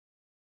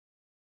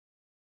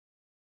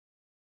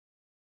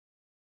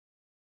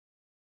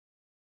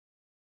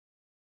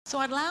So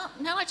I'd now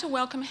like to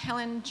welcome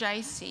Helen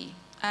Jacey.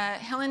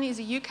 Helen is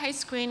a UK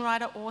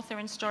screenwriter, author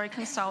and story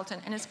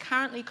consultant and is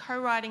currently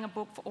co-writing a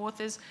book for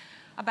authors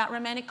about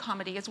romantic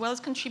comedy, as well as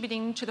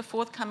contributing to the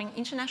forthcoming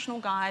International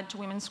Guide to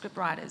Women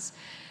Scriptwriters.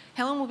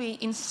 Helen will be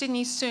in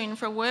Sydney soon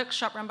for a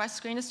workshop run by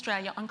Screen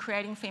Australia on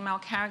creating female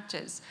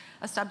characters,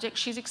 a subject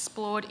she's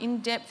explored in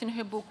depth in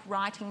her book,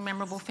 Writing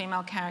Memorable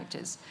Female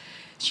Characters.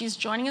 She's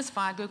joining us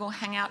via Google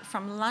Hangout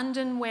from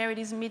London, where it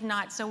is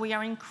midnight, so we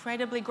are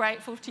incredibly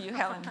grateful to you,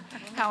 Helen.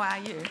 How are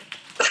you?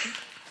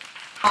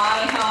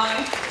 Hi.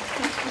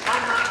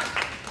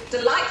 I'm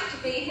delighted to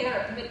be here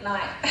at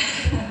midnight.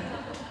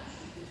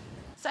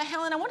 So,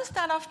 Helen, I want to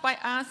start off by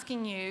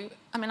asking you,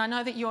 I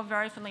know that you're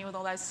very familiar with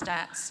all those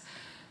stats.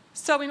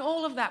 So in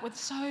all of that, with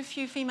so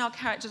few female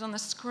characters on the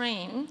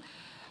screen,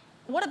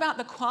 what about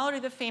the quality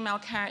of the female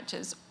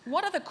characters?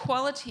 What are the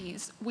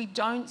qualities we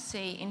don't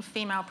see in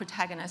female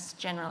protagonists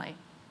generally?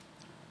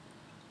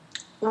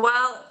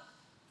 Well,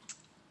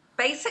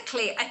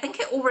 basically, I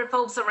think it all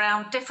revolves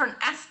around different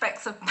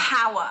aspects of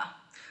power.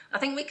 I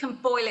think we can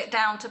boil it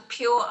down to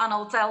pure,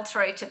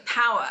 unadulterated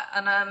power.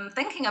 And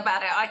thinking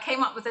about it, I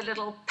came up with a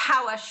little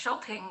power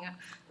shopping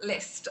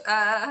list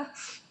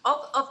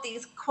of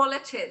these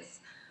qualities.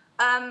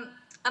 And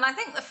I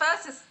think the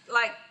first is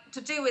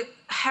to do with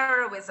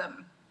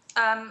heroism,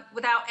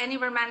 without any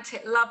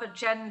romantic love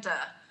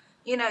agenda.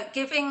 You know,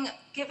 giving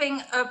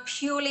a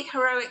purely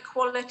heroic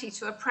quality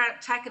to a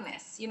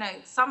protagonist. You know,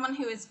 someone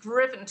who is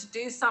driven to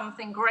do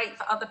something great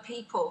for other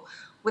people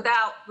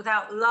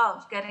without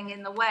love getting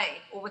in the way,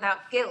 or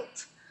without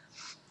guilt,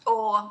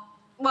 or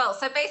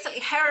so basically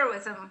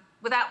heroism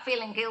without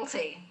feeling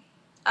guilty.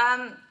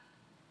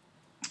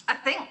 I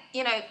think,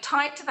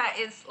 tied to that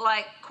is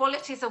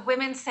qualities of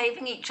women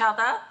saving each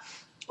other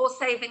or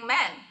saving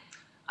men.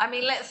 I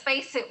mean, let's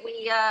face it,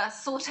 we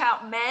sort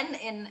out men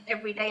in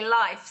everyday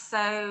life,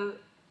 so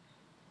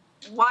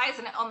why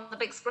isn't it on the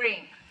big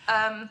screen?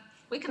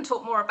 We can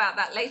talk more about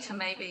that later,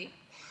 maybe.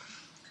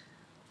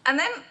 And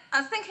then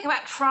I was thinking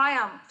about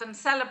triumph and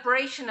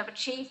celebration of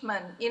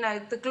achievement,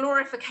 the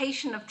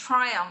glorification of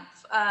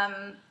triumph.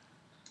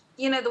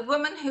 The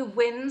woman who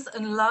wins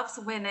and loves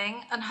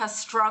winning and her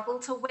struggle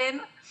to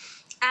win.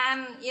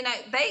 And,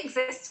 they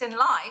exist in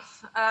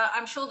life.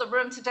 I'm sure the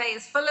room today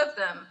is full of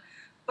them.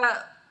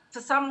 But for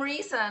some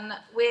reason,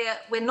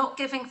 we're not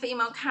giving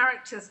female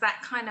characters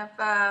that kind of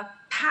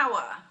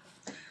power.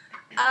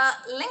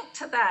 Linked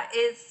to that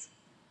is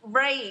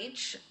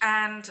rage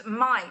and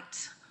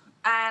might.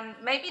 And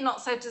maybe not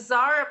so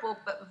desirable,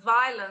 but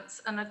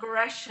violence and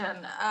aggression.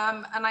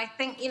 And I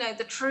think,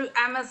 the true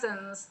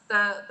Amazons,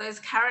 those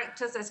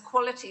characters, those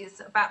qualities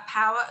about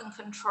power and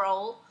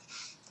control,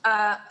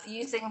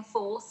 using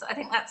force, I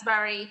think that's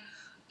very,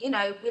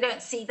 we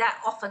don't see that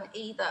often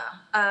either.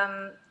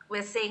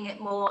 We're seeing it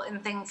more in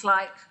things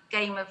like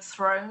Game of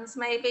Thrones,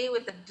 maybe,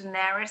 with the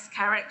Daenerys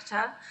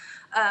character.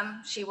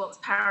 She wants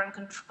power and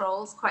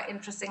control. It's quite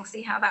interesting to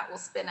see how that will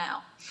spin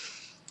out.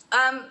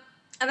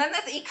 And then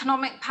there's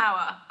economic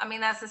power. I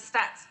mean, as the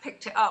stats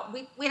picked it up,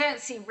 we don't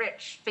see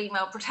rich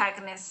female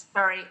protagonists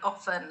very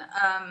often.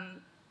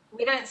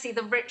 We don't see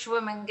the rich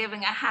woman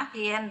giving a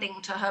happy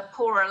ending to her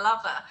poorer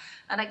lover.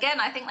 And again,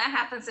 I think that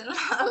happens in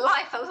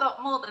life a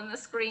lot more than the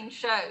screen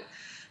show.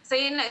 So,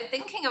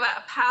 thinking about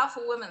a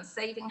powerful woman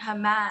saving her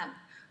man.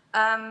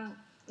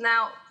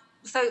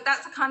 So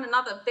that's a kind of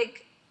another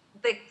big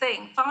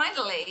thing.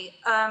 Finally,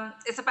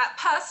 it's about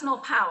personal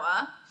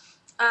power.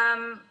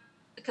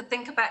 We could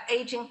think about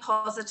aging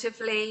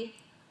positively,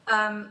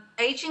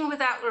 aging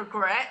without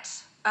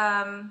regret.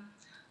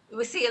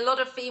 We see a lot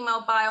of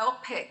female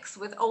biopics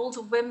with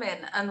older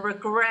women, and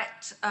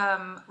regret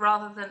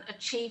rather than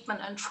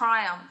achievement and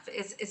triumph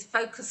is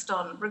focused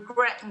on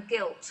regret and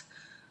guilt.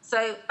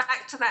 So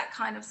back to that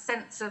kind of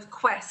sense of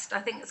quest,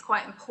 I think is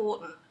quite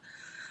important.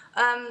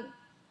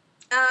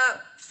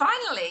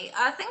 Finally,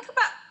 I think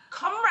about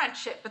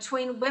comradeship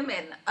between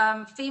women,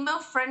 female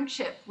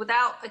friendship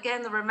without,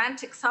 again, the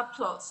romantic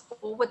subplots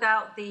or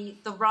without the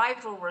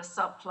rivalrous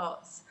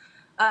subplots.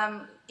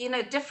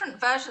 Different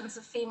versions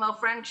of female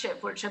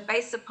friendship which are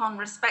based upon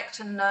respect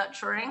and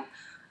nurturing.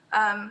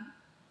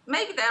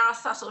 Maybe there are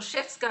subtle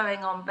shifts going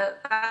on,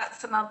 but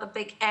that's another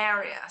big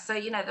area. So,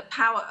 the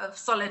power of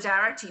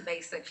solidarity,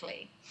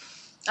 basically.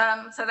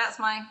 So that's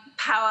my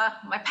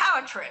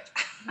power trip.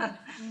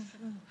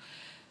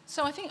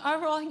 So I think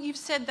overall, you've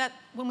said that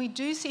when we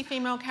do see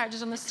female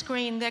characters on the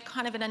screen, they're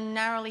kind of in a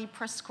narrowly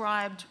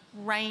prescribed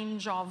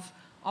range of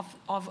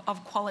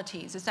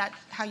qualities. Is that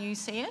how you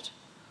see it?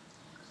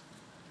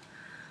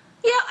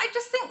 Yeah, I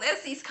just think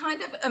there's these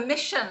kind of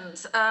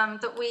omissions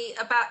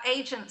about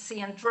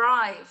agency and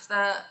drive.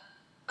 That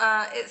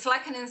it's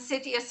like an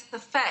insidious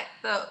effect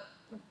that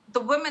the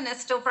woman is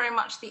still very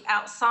much the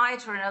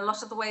outsider in a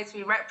lot of the ways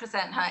we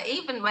represent her,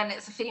 even when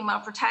it's a female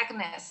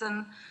protagonist.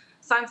 And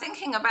so I'm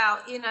thinking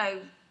about,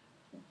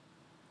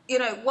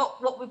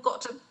 what we've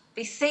got to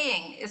be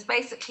seeing is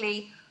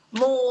basically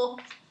more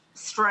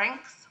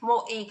strength,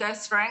 more ego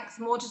strength,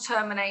 more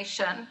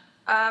determination,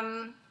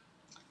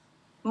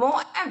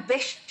 more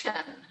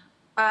ambition,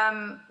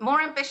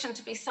 more ambition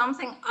to be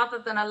something other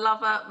than a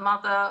lover,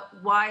 mother,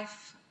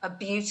 wife, a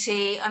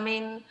beauty. I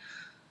mean,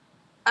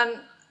 and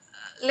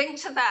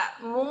linked to that,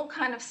 more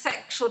kind of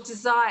sexual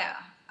desire.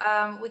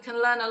 We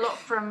can learn a lot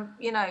from,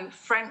 you know,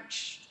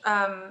 French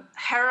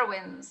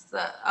heroines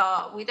that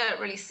are, we don't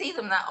really see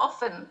them that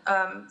often,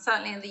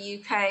 certainly in the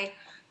UK.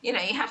 You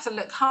know, you have to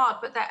look hard,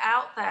 but they're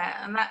out there,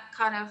 and that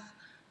kind of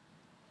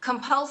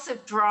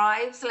compulsive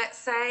drives, let's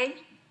say.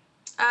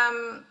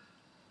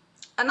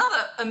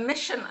 Another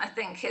omission, I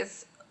think,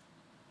 is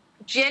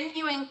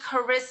genuine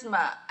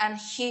charisma and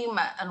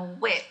humor and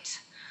wit.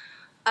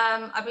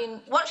 I've been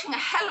watching a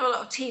hell of a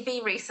lot of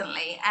TV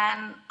recently,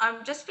 and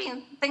I've just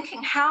been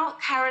thinking how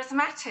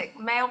charismatic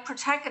male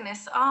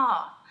protagonists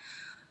are.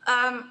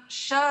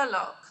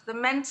 Sherlock, The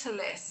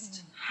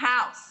Mentalist,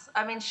 House.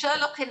 I mean,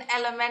 Sherlock in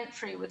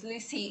Elementary with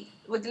Lucy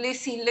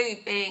Liu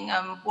being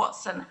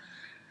Watson.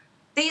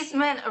 These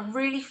men are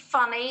really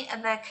funny,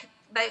 and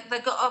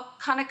they've got a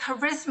kind of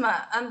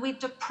charisma, and we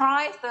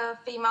deprive the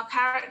female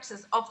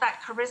characters of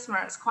that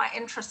charisma. It's quite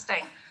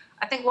interesting.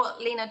 I think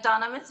what Lena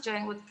Dunham is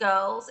doing with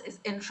Girls is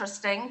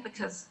interesting,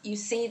 because you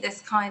see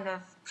this kind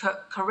of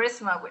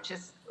charisma, which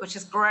is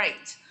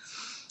great.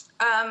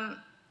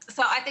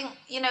 So I think,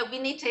 you know, we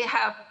need to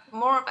have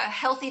more of a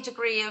healthy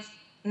degree of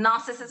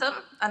narcissism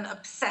and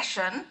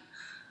obsession,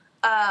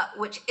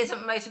 which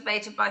isn't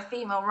motivated by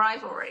female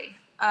rivalry.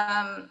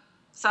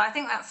 So I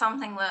think that's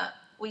something that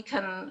we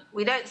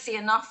don't see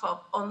enough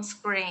of on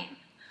screen.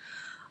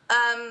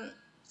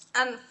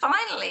 And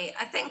finally,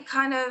 I think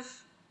kind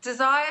of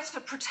desire to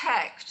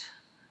protect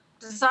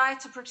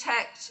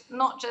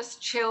not just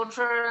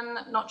children,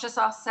 not just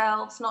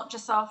ourselves, not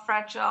just our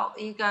fragile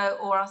ego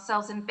or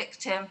ourselves in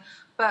victim,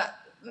 but,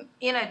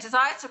 you know,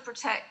 desire to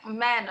protect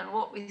men and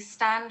what we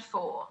stand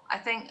for, I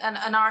think,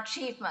 and our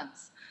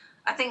achievements.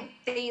 I think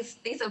these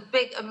are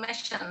big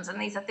omissions,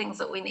 and these are things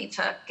that we need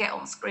to get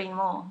on screen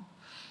more.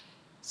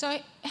 So,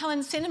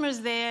 Helen, cinema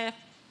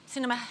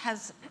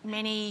has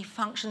many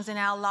functions in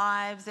our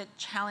lives. It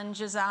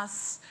challenges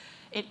us,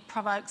 it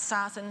provokes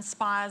us,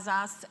 inspires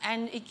us,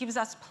 and it gives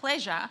us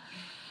pleasure.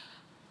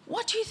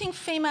 What do you think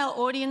female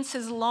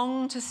audiences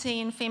long to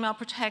see in female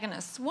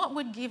protagonists? What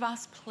would give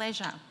us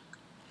pleasure?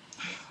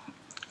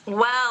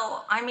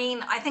 Well, I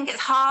mean, I think it's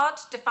hard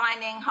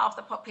defining half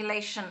the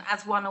population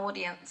as one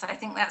audience. I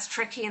think that's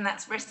tricky and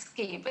that's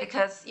risky,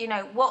 because, you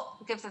know,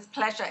 what gives us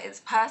pleasure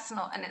is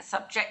personal and it's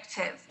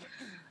subjective.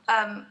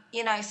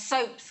 You know,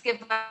 soaps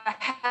give a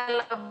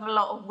hell of a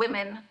lot of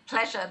women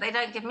pleasure. They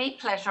don't give me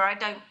pleasure. I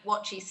don't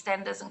watch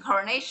EastEnders and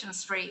Coronation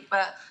Street,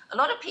 but a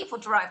lot of people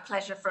derive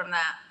pleasure from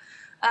that.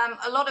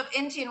 A lot of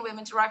Indian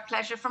women derive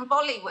pleasure from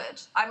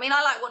Bollywood. I mean,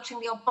 I like watching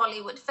the odd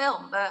Bollywood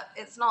film, but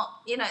it's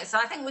not, you know, so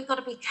I think we've got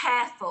to be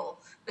careful,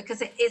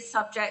 because it is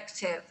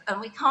subjective and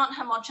we can't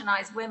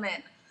homogenize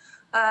women.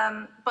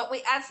 But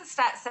we, as the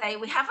stats say,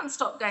 we haven't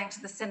stopped going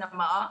to the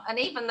cinema, and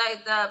even though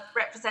the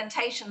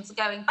representations are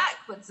going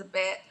backwards a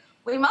bit,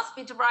 we must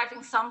be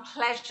deriving some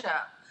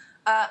pleasure.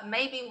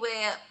 Maybe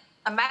we're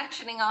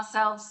imagining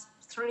ourselves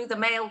through the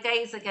male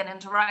gaze again and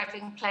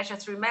deriving pleasure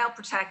through male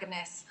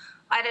protagonists.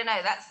 I don't know,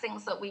 that's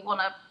things that we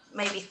want to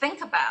maybe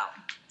think about.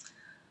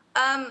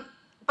 But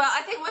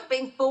I think we're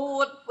being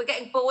bored, we're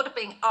getting bored of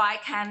being eye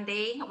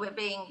candy, we're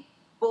being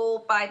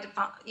bored by,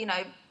 you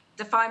know,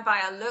 defined by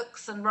our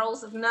looks and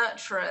roles of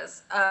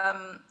nurturers.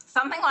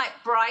 Something like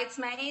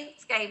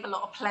Bridesmaids gave a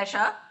lot of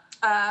pleasure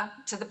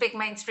to the big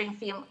mainstream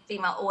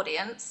female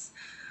audience.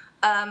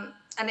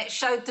 And it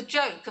showed the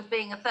joke of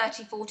being a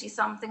 30,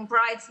 40-something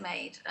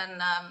bridesmaid.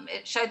 And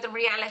it showed the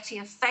reality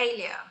of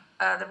failure,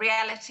 the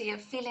reality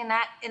of feeling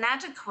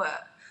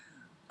inadequate.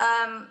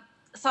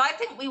 So I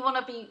think we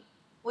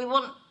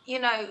want, you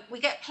know, we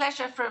get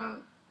pleasure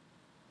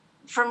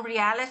from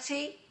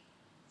reality,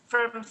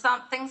 from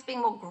some things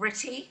being more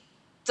gritty,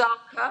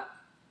 darker,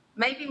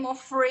 maybe more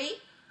free,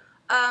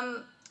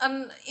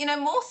 and, you know,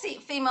 more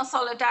female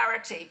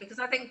solidarity, because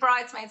I think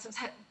Bridesmaids was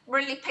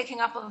really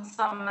picking up on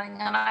something,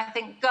 and I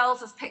think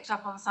Girls has picked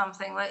up on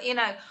something that, you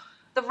know,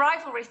 the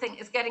rivalry thing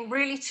is getting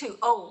really too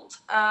old,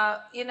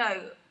 you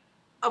know,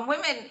 and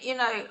women, you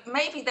know,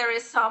 maybe there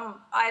is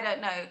some, I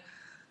don't know,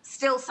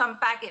 still some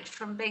baggage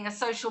from being a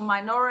social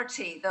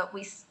minority that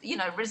we, you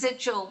know,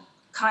 residual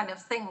kind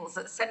of things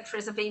that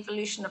centuries of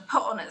evolution have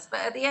put on us. But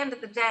at the end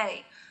of the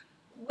day,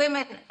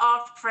 women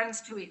are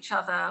friends to each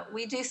other.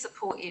 We do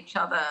support each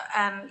other.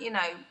 And, you know,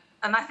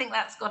 and I think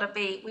that's got to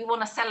be, we want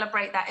to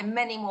celebrate that in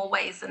many more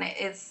ways than it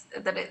is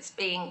that it's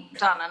being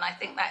done. And I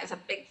think that is a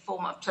big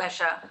form of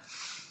pleasure.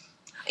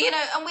 You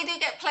know, and we do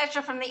get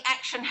pleasure from the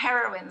action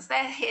heroines.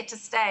 They're here to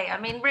stay. I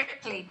mean,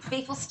 Ripley,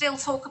 people still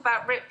talk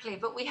about Ripley,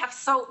 but we have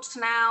Salt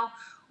now.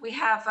 We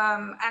have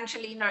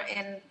Angelina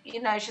in,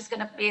 you know, she's going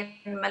to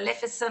be in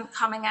Maleficent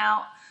coming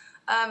out.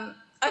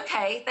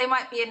 Okay, they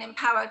might be an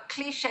empowered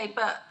cliche,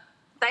 but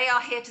they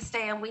are here to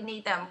stay and we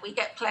need them. We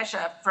get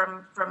pleasure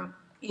from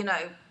you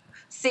know,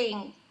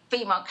 seeing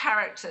female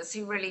characters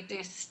who really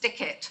do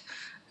stick it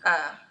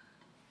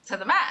to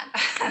the man.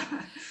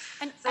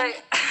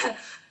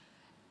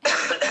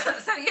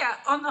 So yeah,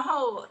 on the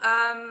whole,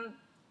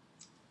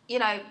 you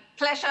know,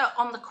 pleasure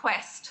on the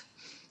quest.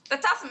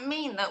 That doesn't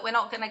mean that we're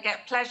not going to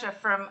get pleasure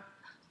from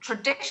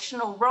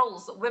traditional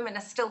roles that women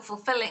are still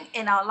fulfilling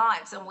in our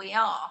lives, and we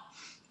are.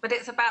 But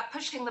it's about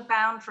pushing the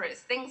boundaries,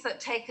 things that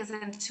take us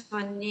into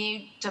a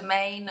new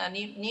domain, a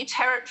new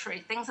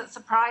territory, things that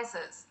surprise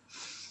us.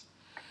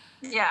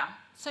 Yeah.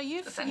 So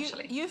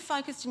you've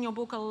focused in your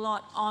book a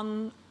lot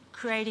on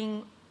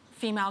creating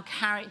female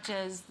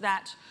characters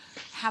that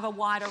have a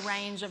wider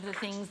range of the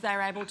things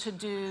they're able to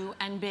do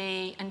and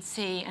be and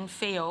see and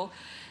feel.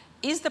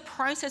 Is the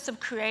process of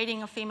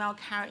creating a female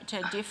character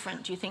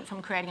different, do you think,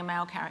 from creating a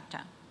male character?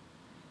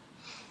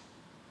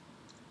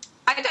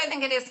 I don't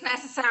think it is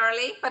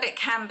necessarily, but it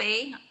can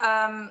be.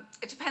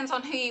 It depends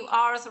on who you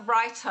are as a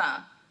writer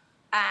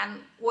and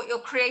what your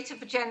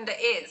creative agenda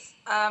is.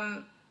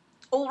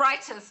 All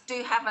writers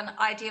do have an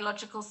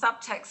ideological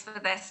subtext for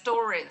their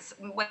stories,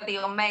 whether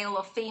you're male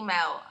or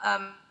female.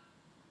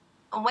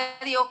 And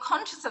whether you're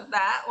conscious of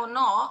that or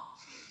not,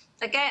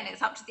 again,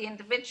 it's up to the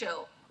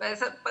individual. But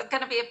it's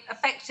going to be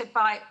affected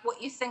by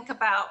what you think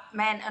about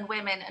men and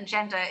women and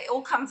gender. It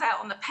all comes out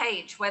on the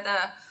page,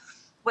 whether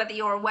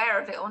you're aware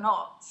of it or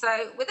not.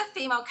 So with a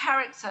female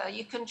character,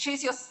 you can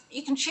choose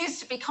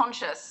to be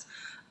conscious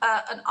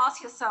and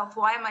ask yourself,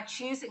 why am I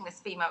choosing this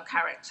female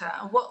character?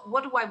 And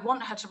what do I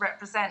want her to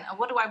represent? And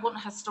what do I want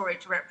her story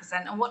to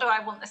represent? And what do I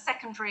want the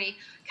secondary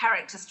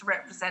characters to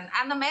represent?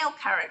 And the male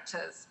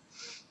characters.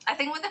 I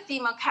think with a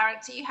female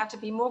character, you have to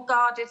be more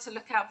guarded to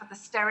look out for the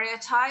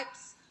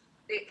stereotypes,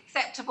 the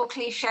acceptable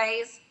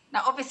cliches.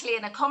 Now, obviously,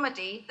 in a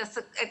comedy,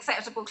 the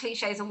acceptable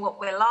cliches are what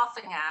we're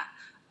laughing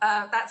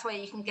at. That's where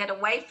you can get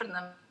away from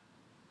them.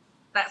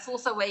 That's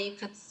also where you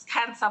can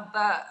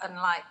subvert and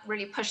like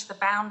really push the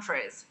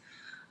boundaries.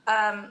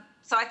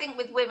 So I think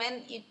with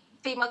women,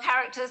 female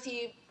characters,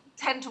 you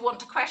tend to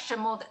want to question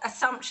more the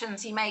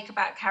assumptions you make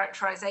about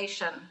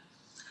characterization.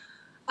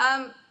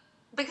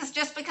 Because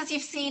just because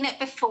you've seen it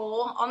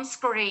before on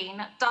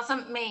screen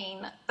doesn't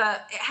mean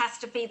that it has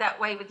to be that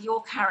way with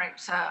your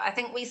character. I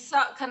think we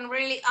can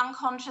really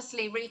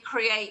unconsciously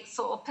recreate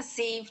sort of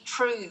perceived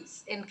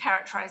truths in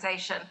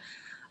characterization.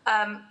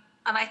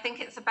 And I think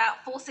it's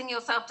about forcing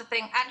yourself to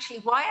think, actually,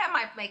 why am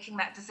I making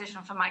that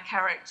decision for my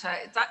character?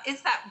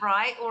 Is that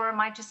right? Or am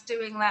I just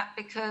doing that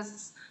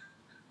because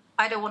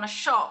I don't want to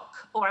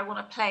shock, or I want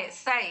to play it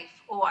safe,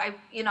 or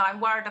I'm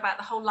worried about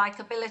the whole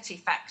likability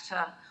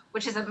factor,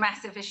 which is a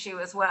massive issue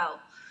as well.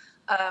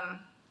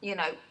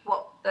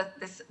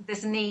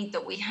 This need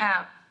that we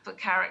have for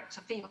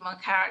female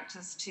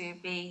characters to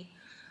be,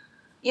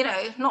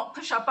 not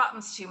push our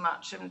buttons too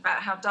much and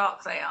about how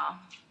dark they are.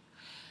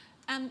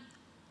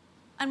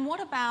 And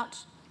what about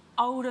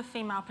older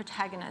female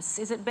protagonists?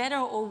 Is it better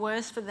or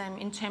worse for them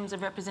in terms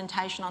of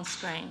representation on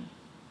screen?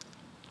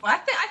 Well,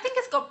 I think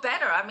it's got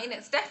better. I mean,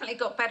 it's definitely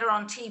got better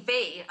on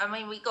TV. I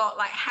mean, we got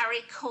like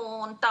Harry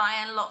Corn,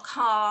 Diane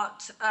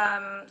Lockhart.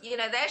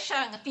 They're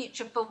showing a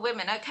future for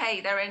women.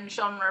 Okay, they're in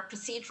genre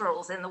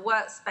procedurals in the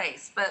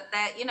workspace, but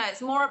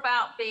it's more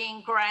about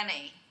being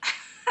granny.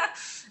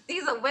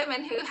 These are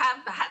women who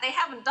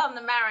haven't done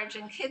the marriage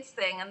and kids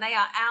thing, and they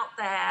are out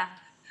there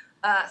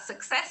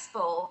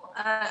successful.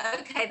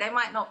 Okay, they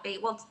might not be.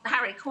 Well,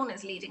 Harry Corn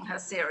is leading her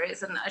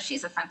series, and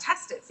she's a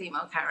fantastic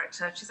female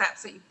character. She's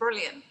absolutely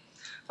brilliant.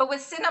 But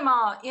with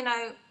cinema,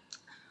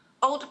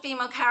 older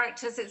female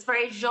characters, it's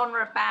very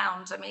genre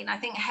bound. I mean, I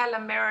think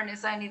Helen Mirren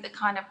is only the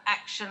kind of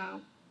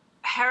action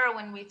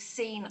heroine we've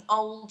seen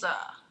older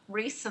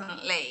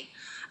recently.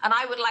 And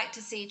I would like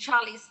to see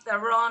Charlize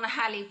Theron,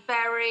 Halle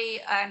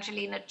Berry,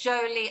 Angelina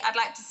Jolie. I'd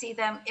like to see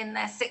them in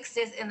their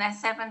 60s, in their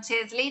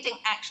 70s, leading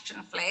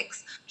action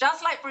flicks,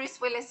 just like Bruce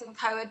Willis and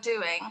co are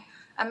doing.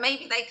 And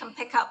maybe they can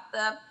pick up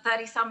the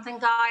 30-something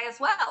guy as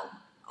well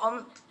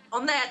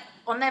on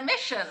their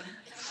mission.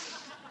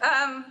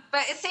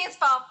 But it seems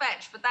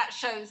far-fetched, but that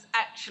shows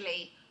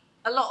actually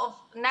a lot of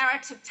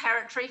narrative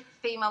territory for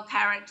female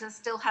characters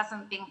still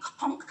hasn't been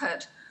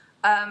conquered.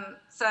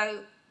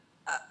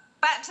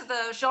 Back to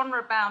the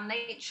genre-bound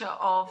nature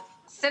of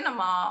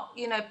cinema,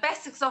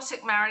 Best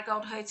Exotic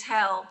Marigold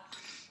Hotel,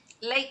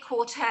 Late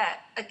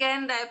Quartet,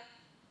 again,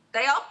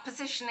 they are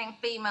positioning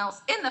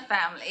females in the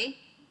family,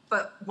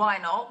 but why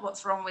not?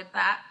 What's wrong with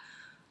that?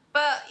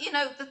 But,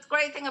 the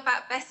great thing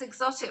about Best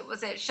Exotic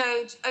was it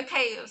showed,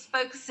 okay, it was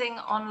focusing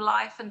on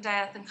life and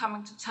death and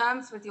coming to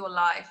terms with your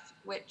life,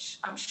 which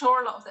I'm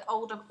sure a lot of the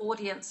older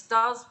audience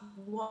does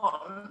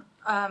want.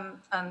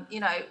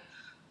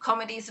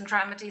 Comedies and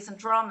dramedies and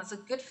dramas are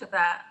good for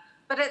that.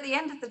 But at the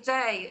end of the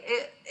day,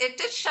 it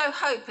did show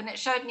hope, and it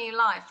showed new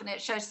life, and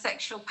it showed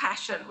sexual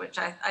passion, which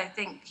I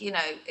think,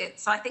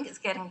 I think it's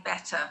getting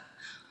better.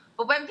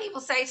 But when people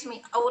say to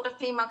me, older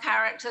female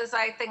characters,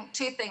 I think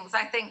two things.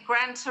 I think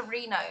Gran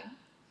Torino,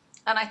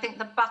 and I think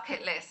The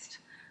Bucket List.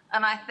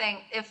 And I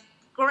think if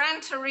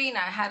Gran Torino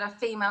had a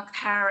female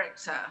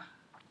character,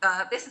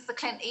 this is the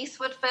Clint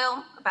Eastwood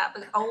film about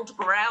the old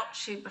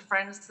grouch who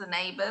befriends the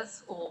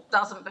neighbors, or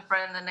doesn't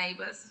befriend the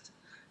neighbors,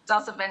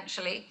 does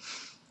eventually.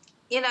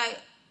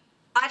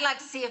 I'd like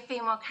to see a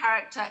female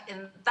character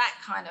in that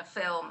kind of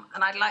film,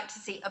 and I'd like to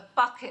see a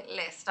bucket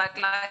list. I'd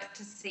like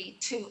to see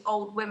two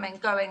old women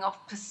going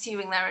off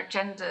pursuing their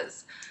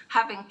agendas,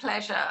 having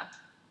pleasure,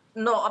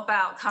 not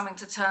about coming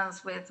to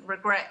terms with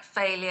regret,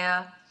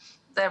 failure,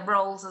 their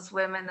roles as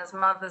women, as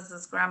mothers,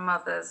 as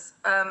grandmothers.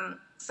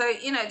 So,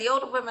 you know, the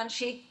older woman,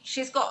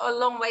 she's got a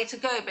long way to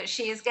go, but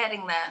she is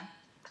getting there.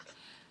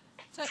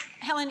 So,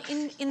 Helen,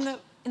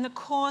 in the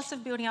course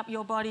of building up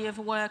your body of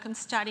work and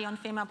study on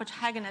female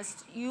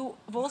protagonists, you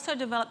have also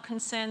developed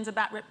concerns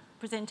about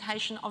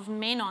representation of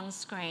men on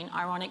screen,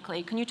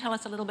 ironically. Can you tell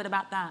us a little bit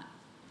about that?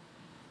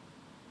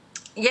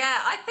 Yeah,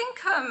 I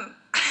think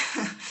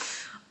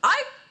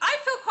I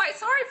feel quite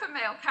sorry for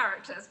male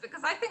characters,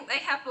 because I think they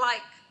have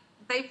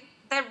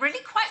they're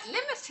really quite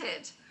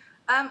limited.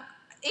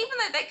 Even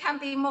though they can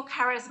be more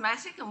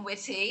charismatic and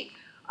witty,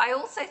 I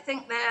also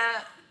think they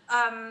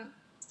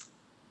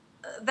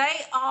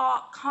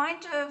are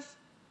kind of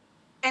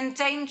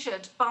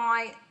endangered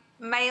by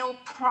male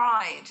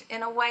pride,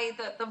 in a way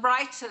that the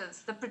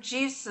writers, the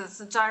producers,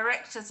 the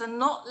directors are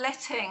not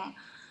letting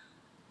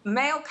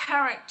male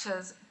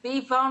characters be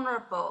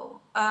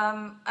vulnerable.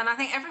 And I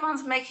think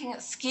everyone's making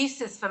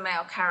excuses for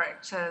male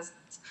characters.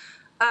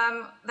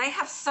 They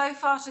have so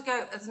far to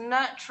go as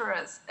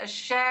nurturers, as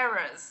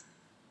sharers,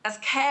 as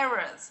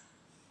carers.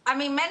 I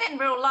mean, men in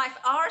real life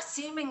are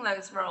assuming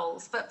those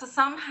roles, but for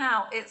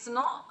somehow it's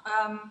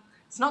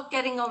not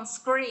getting on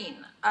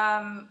screen.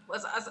 And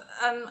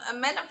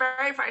men are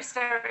very, very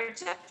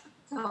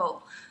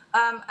stereotypical.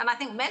 And I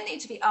think men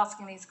need to be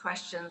asking these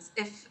questions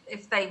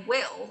if they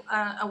will.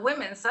 And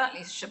women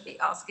certainly should be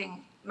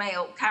asking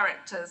male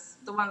characters,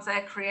 the ones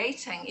they're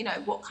creating, you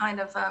know, what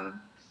kind of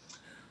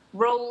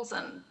roles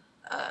and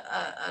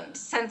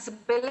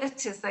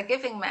sensibilities they're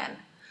giving men.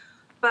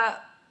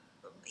 But,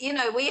 you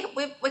know,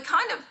 we're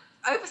kind of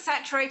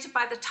oversaturated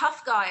by the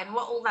tough guy and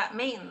what all that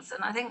means.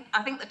 And I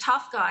think the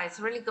tough guy has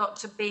really got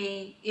to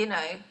be, you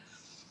know,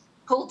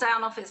 pulled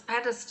down off his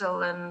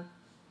pedestal and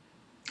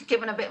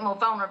given a bit more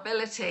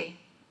vulnerability.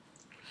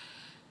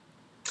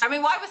 I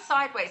mean, why was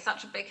Sideways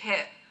such a big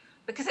hit?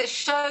 Because it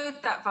showed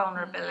that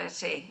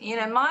vulnerability. You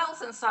know,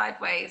 Miles in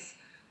Sideways,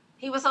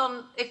 he was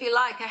on, if you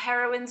like, a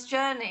heroine's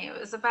journey. It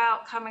was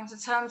about coming to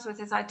terms with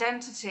his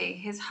identity,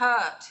 his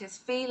hurt, his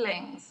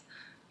feelings,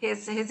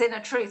 his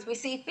inner truth. We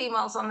see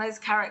females on those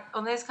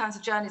kinds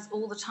of journeys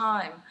all the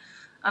time.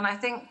 And I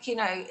think, you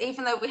know,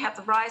 even though we have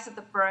the rise of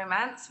the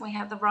bromance, we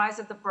have the rise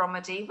of the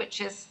bromedy, which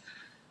is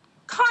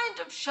kind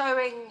of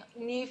showing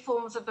new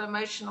forms of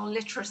emotional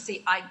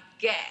literacy, I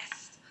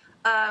guess.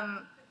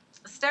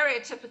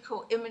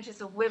 Stereotypical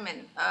images of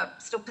women are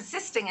still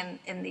persisting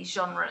in these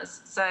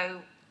genres. So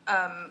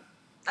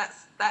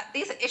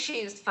these are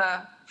issues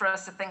for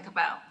us to think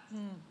about.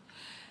 Mm.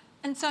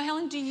 And so,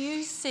 Helen, do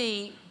you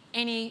see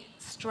any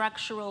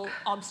structural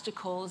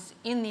obstacles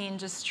in the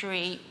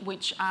industry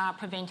which are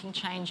preventing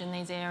change in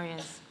these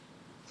areas?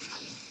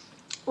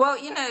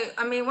 Well, you know,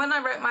 I mean, when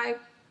I wrote my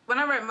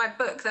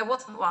book, there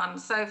wasn't one.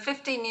 So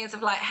 15 years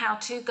of like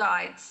how-to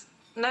guides,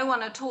 no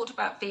one had talked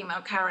about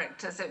female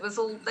characters. It was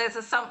all, there's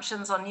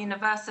assumptions on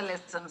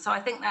universalism. So I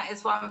think that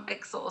is one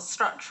big sort of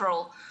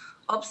structural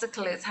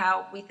obstacle, is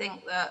how we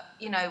think that,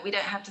 you know, we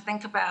don't have to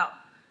think about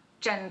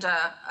gender.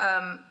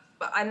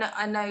 But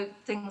I know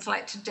things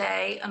like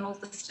Today and all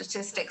the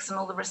statistics and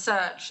all the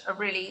research are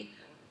really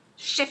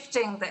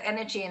shifting the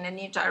energy in a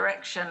new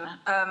direction.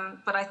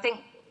 But I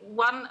think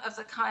one of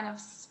the kind of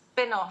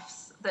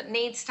spin-offs that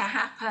needs to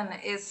happen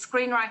is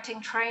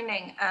screenwriting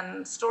training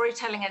and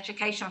storytelling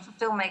education for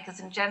filmmakers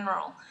in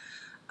general.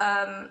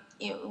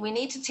 You know, we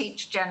need to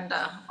teach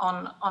gender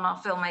on our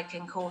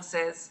filmmaking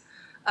courses.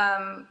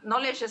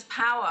 Knowledge is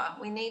power.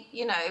 We need,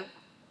 you know,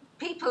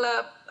 people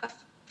are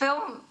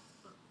film,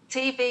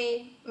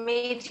 TV,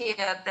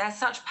 media, they're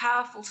such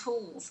powerful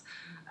tools,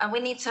 and we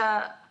need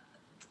to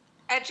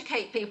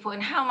educate people in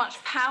how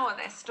much power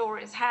their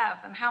stories have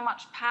and how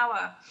much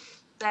power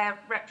their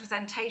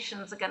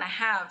representations are going to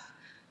have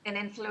in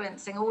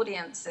influencing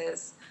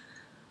audiences.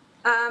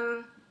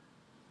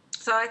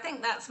 So I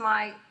think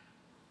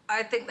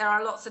I think there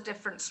are lots of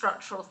different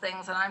structural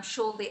things, and I'm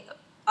sure the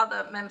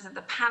other members of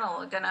the panel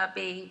are going to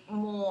be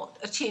more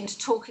attuned to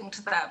talking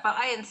to that. But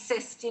I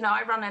insist, you know,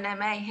 I run an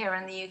MA here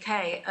in the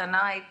UK, and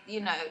I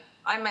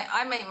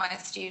make my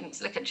students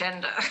look at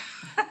gender.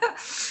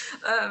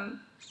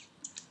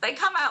 They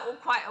come out all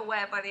quite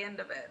aware by the end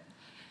of it.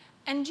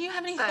 And do you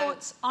have any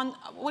thoughts on,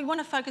 we want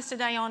to focus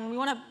today on, we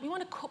want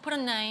to put a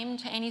name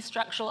to any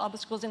structural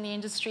obstacles in the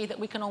industry that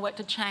we can all work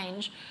to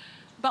change,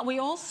 but we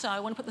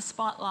also want to put the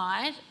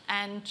spotlight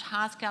and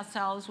task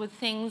ourselves with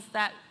things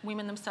that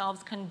women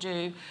themselves can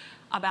do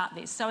about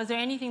this. So is there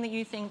anything that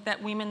you think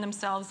that women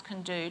themselves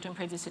can do to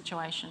improve this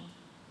situation?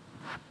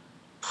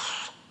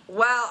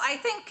 Well, I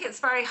think it's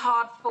very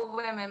hard for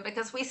women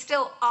because we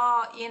still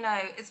are, you know,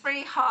 it's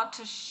very hard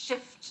to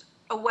shift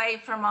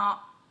away from our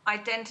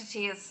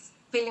identity as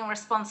feeling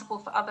responsible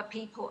for other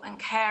people and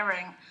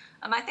caring.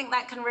 And I think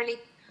that can really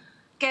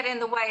get in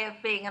the way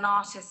of being an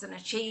artist and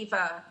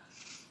achiever.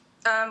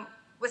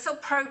 we're still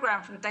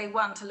programmed from day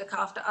one to look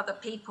after other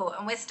people,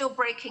 and we're still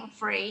breaking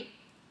free,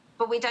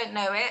 but we don't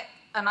know it.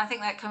 And I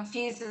think that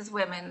confuses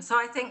women. So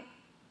I think,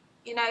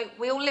 you know,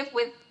 we all live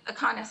with a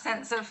kind of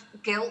sense of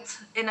guilt,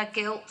 inner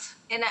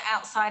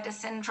outsider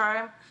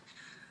syndrome.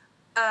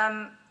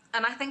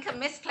 And I think a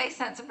misplaced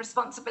sense of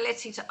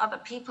responsibility to other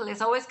people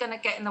is always going to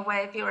get in the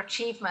way of your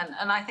achievement.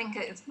 And I think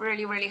it's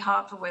really, really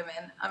hard for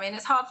women. I mean,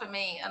 it's hard for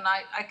me, and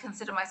I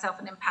consider myself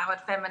an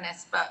empowered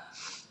feminist, but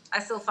I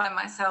still find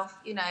myself,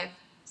 you know,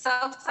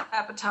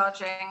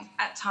 self-sabotaging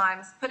at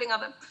times, putting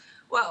other,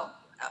 well,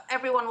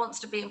 everyone wants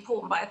to be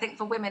important, but I think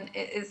for women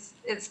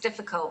it's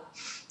difficult.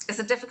 It's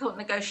a difficult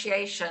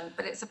negotiation,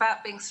 but it's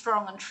about being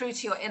strong and true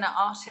to your inner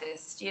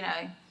artist, you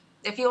know.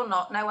 If you're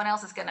not, no one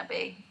else is going to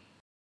be.